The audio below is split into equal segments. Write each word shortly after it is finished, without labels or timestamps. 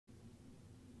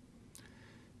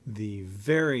The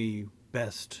very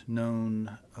best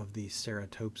known of the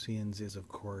ceratopsians is, of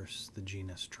course, the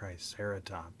genus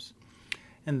Triceratops.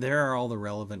 And there are all the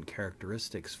relevant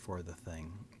characteristics for the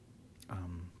thing.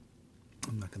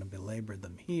 I'm not going to belabor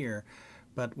them here,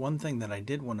 but one thing that I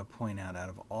did want to point out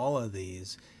of all of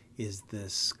these is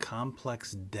this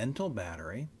complex dental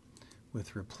battery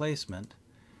with replacement,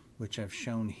 which I've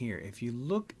shown here. If you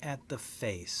look at the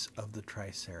face of the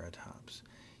Triceratops,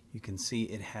 you can see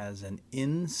it has an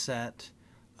inset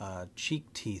cheek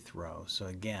teeth row. So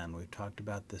again, we've talked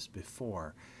about this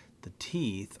before. The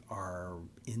teeth are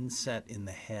inset in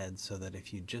the head so that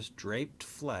if you just draped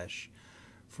flesh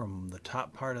from the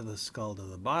top part of the skull to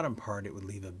the bottom part, it would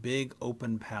leave a big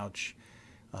open pouch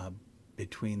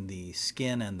between the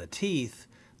skin and the teeth,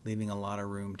 leaving a lot of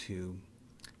room to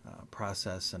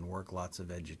process and work lots of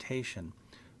vegetation.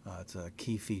 It's a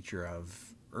key feature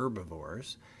of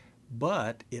herbivores.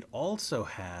 But it also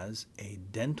has a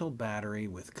dental battery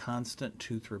with constant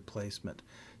tooth replacement.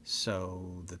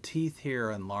 So the teeth here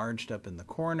are enlarged up in the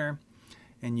corner,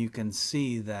 and you can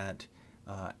see that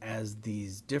as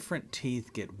these different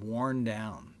teeth get worn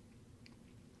down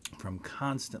from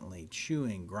constantly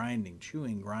chewing, grinding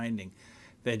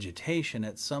vegetation,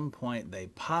 at some point they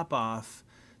pop off,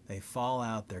 they fall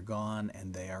out, they're gone,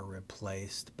 and they are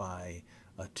replaced by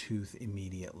a tooth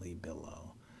immediately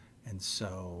below. And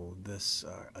so this,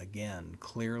 again,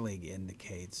 clearly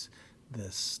indicates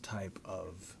this type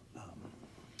of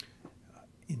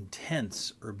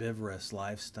intense herbivorous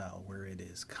lifestyle where it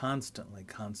is constantly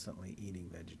eating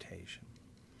vegetation.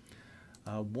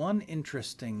 One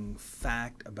interesting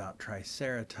fact about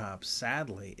Triceratops,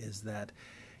 sadly, is that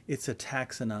it's a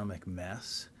taxonomic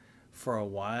mess. For a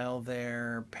while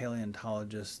there,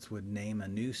 paleontologists would name a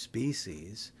new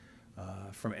species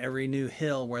from every new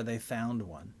hill where they found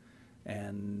one.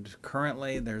 And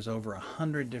currently there's over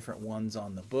 100 different ones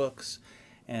on the books,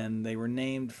 and they were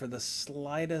named for the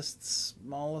slightest,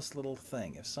 smallest little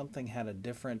thing. If something had a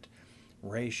different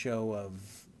ratio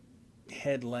of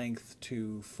head length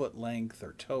to foot length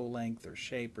or toe length or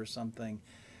shape or something,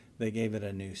 they gave it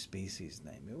a new species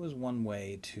name. It was one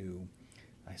way to,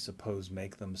 I suppose,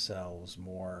 make themselves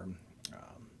more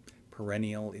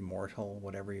perennial, immortal,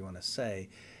 whatever you want to say.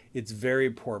 It's very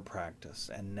poor practice,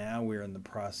 and now we're in the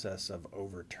process of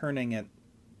overturning it.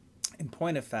 In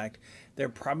point of fact, there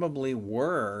probably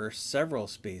were several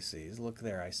species. Look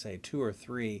there, I say 2 or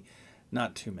 3,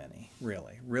 not too many,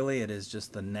 really. Really, it is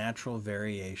just the natural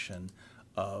variation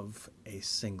of a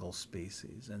single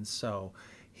species. And so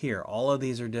here, all of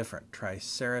these are different.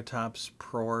 Triceratops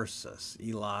prorsus,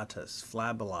 elatus,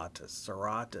 flabellatus,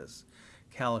 serratus,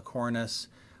 calicornis.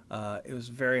 It was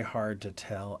very hard to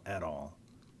tell at all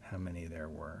how many there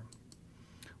were.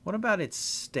 What about its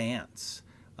stance?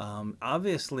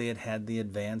 Obviously, it had the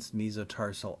advanced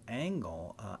mesotarsal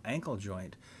ankle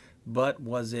joint, but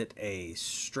was it a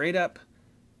straight-up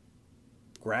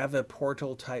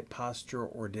graviportal type posture,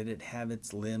 or did it have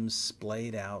its limbs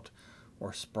splayed out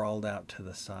or sprawled out to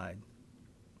the side?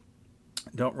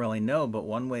 Don't really know, but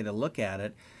one way to look at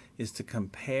it is to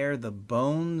compare the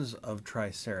bones of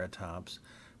Triceratops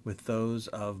with those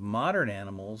of modern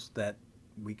animals that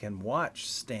we can watch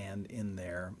stand in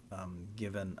their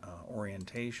given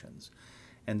orientations.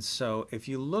 And so if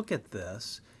you look at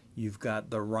this, you've got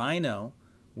the rhino,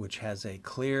 which has a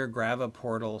clear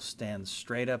graviportal, stands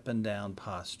straight up and down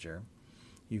posture.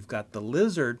 You've got the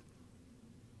lizard,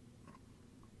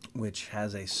 which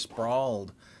has a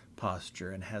sprawled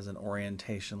posture and has an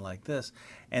orientation like this.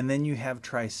 And then you have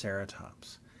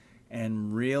Triceratops.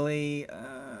 And really,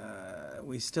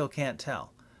 we still can't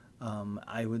tell.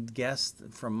 I would guess,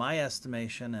 from my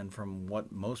estimation and from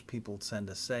what most people tend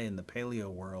to say in the paleo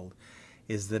world,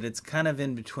 is that it's kind of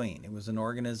in between. It was an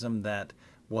organism that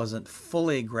wasn't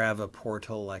fully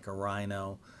graviportal like a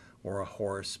rhino or a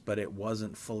horse, but it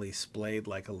wasn't fully splayed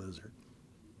like a lizard.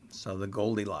 So the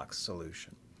Goldilocks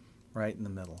solution, right in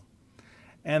the middle.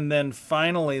 And then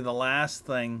finally, the last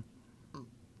thing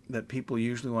that people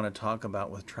usually want to talk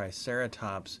about with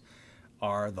Triceratops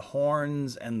are the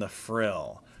horns and the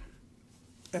frill.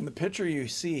 And the picture you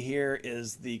see here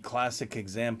is the classic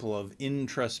example of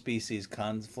intraspecies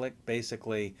conflict,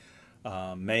 basically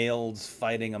males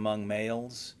fighting among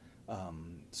males.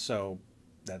 So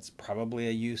that's probably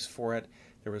a use for it.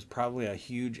 There was probably a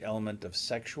huge element of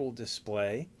sexual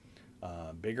display.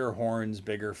 Bigger horns,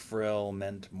 bigger frill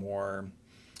meant more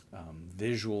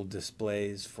visual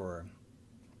displays for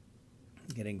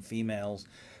getting females.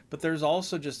 But there's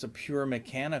also just a pure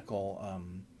mechanical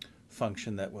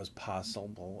function that was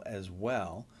possible as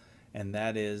well, and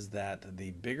that is that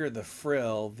the bigger the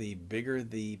frill, the bigger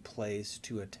the place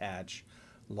to attach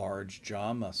large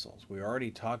jaw muscles. We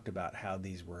already talked about how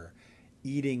these were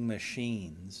eating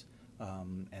machines,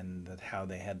 and that how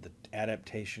they had the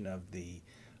adaptation of the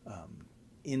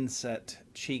inset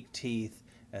cheek teeth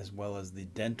as well as the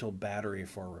dental battery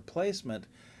for replacement.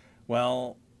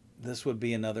 Well, this would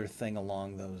be another thing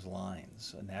along those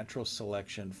lines, a natural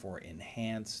selection for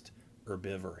enhanced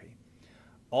herbivory.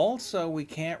 Also, we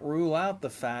can't rule out the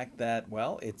fact that,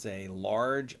 well, it's a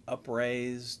large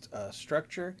upraised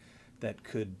structure that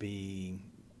could be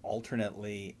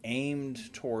alternately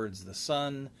aimed towards the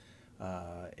sun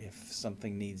if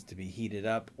something needs to be heated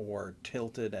up, or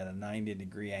tilted at a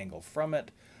 90-degree angle from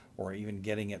it, or even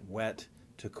getting it wet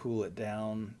to cool it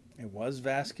down. It was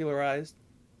vascularized,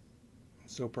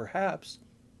 so perhaps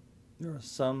there was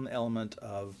some element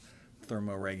of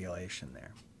thermoregulation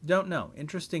there. Don't know.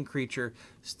 Interesting creature.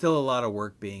 Still a lot of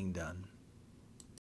work being done.